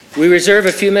We reserve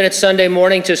a few minutes Sunday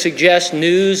morning to suggest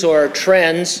news or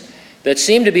trends that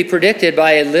seem to be predicted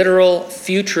by a literal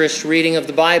futurist reading of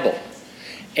the Bible.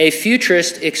 A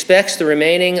futurist expects the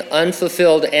remaining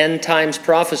unfulfilled end times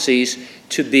prophecies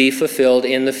to be fulfilled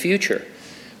in the future.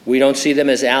 We don't see them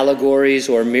as allegories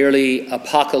or merely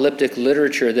apocalyptic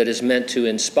literature that is meant to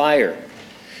inspire.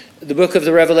 The book of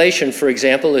the Revelation, for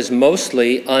example, is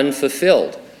mostly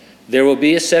unfulfilled. There will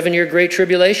be a 7-year Great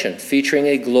Tribulation featuring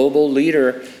a global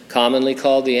leader commonly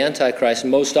called the Antichrist,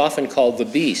 most often called the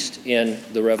Beast in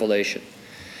the Revelation.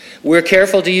 We're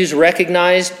careful to use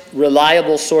recognized,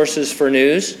 reliable sources for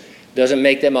news. Doesn't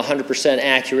make them 100%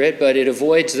 accurate, but it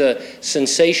avoids the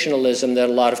sensationalism that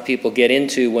a lot of people get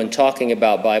into when talking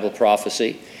about Bible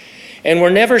prophecy. And we're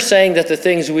never saying that the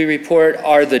things we report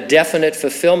are the definite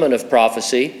fulfillment of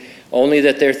prophecy, only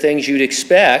that they're things you'd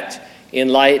expect in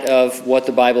light of what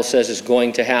the Bible says is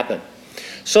going to happen.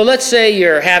 So let's say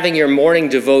you're having your morning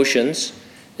devotions,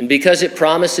 and because it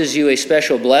promises you a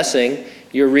special blessing,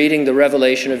 you're reading the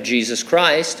revelation of Jesus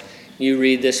Christ. You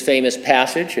read this famous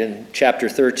passage in chapter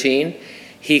 13.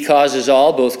 He causes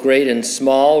all, both great and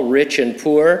small, rich and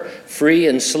poor, free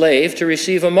and slave, to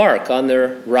receive a mark on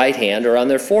their right hand or on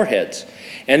their foreheads,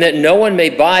 and that no one may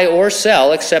buy or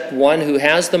sell except one who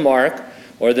has the mark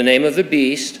or the name of the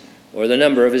beast or the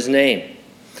number of his name.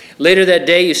 Later that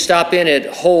day, you stop in at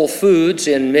Whole Foods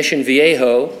in Mission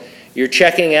Viejo. You're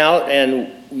checking out,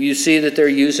 and you see that they're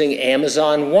using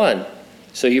Amazon One.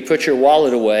 So you put your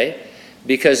wallet away,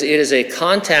 because it is a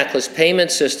contactless payment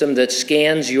system that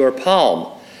scans your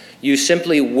palm. You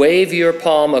simply wave your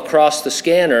palm across the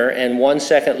scanner, and 1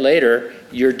 second later,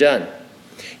 you're done.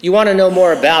 You want to know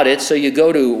more about it, so you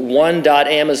go to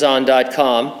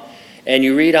one.amazon.com, and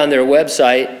you read on their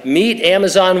website, "Meet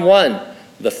Amazon One,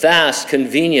 the fast,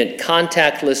 convenient,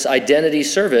 contactless identity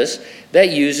service that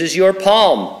uses your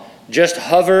palm. Just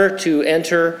hover to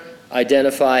enter,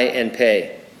 identify, and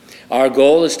pay." Our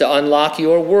goal is to unlock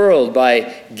your world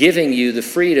by giving you the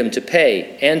freedom to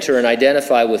pay, enter, and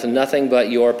identify with nothing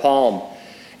but your palm.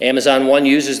 Amazon One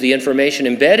uses the information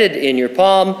embedded in your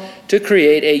palm to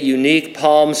create a unique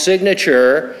palm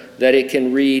signature that it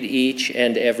can read each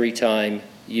and every time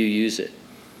you use it.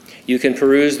 You can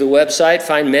peruse the website,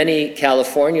 find many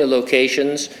California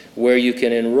locations where you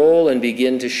can enroll and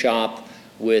begin to shop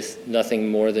with nothing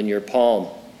more than your palm.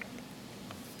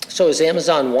 So is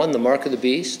Amazon One the mark of the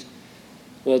beast?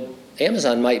 Well,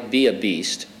 Amazon might be a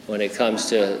beast when it comes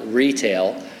to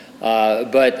retail,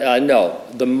 but no.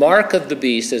 The mark of the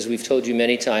beast, as we've told you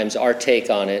many times, our take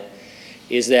on it,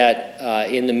 is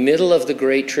that in the middle of the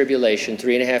Great Tribulation,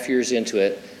 3.5 years into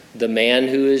it, the man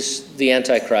who is the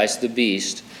Antichrist, the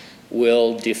beast,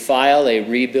 will defile a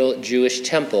rebuilt Jewish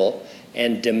temple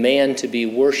and demand to be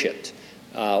worshipped.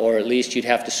 Or at least you'd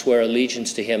have to swear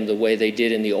allegiance to him the way they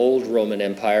did in the old Roman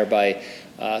Empire by,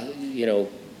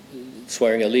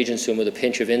 swearing allegiance to him with a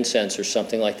pinch of incense or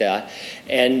something like that.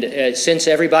 And since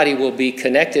everybody will be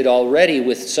connected already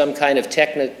with some kind of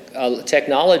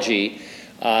technology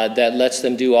that lets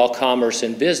them do all commerce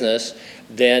and business,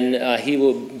 then he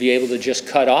will be able to just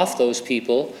cut off those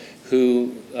people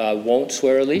who won't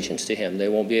swear allegiance to him. They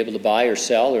won't be able to buy or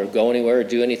sell or go anywhere or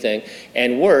do anything.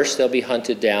 And worse, they'll be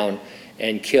hunted down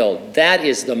and killed. That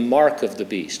is the mark of the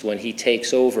beast when he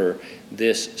takes over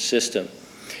this system.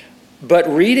 But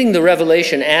reading the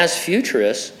Revelation as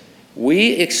futurists,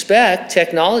 we expect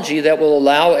technology that will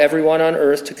allow everyone on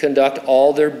earth to conduct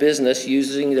all their business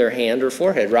using their hand or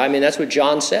forehead, right? I mean, that's what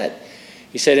John said.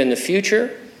 He said, in the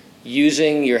future,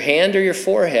 using your hand or your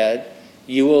forehead,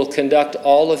 you will conduct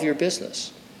all of your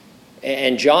business.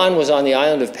 And John was on the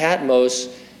island of Patmos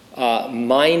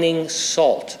mining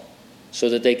salt so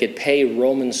that they could pay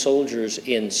Roman soldiers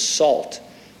in salt.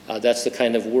 That's the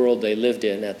kind of world they lived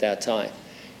in at that time.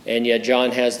 And yet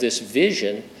John has this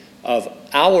vision of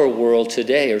our world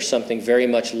today, or something very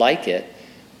much like it,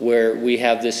 where we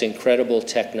have this incredible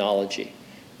technology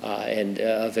and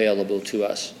available to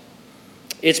us.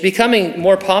 It's becoming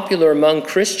more popular among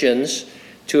Christians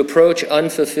to approach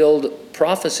unfulfilled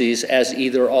prophecies as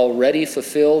either already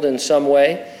fulfilled in some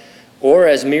way or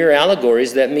as mere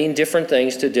allegories that mean different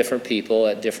things to different people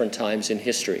at different times in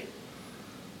history.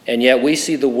 And yet we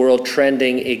see the world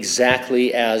trending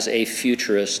exactly as a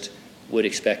futurist would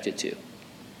expect it to.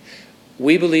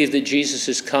 We believe that Jesus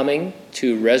is coming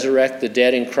to resurrect the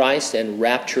dead in Christ and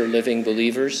rapture living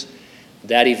believers.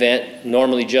 That event,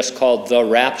 normally just called the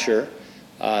rapture,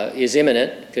 is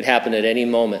imminent, could happen at any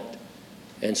moment.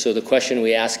 And so the question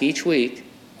we ask each week,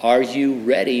 are you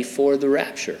ready for the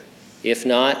rapture? If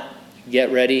not,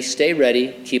 get ready, stay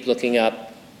ready, keep looking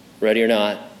up. Ready or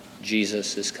not,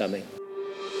 Jesus is coming.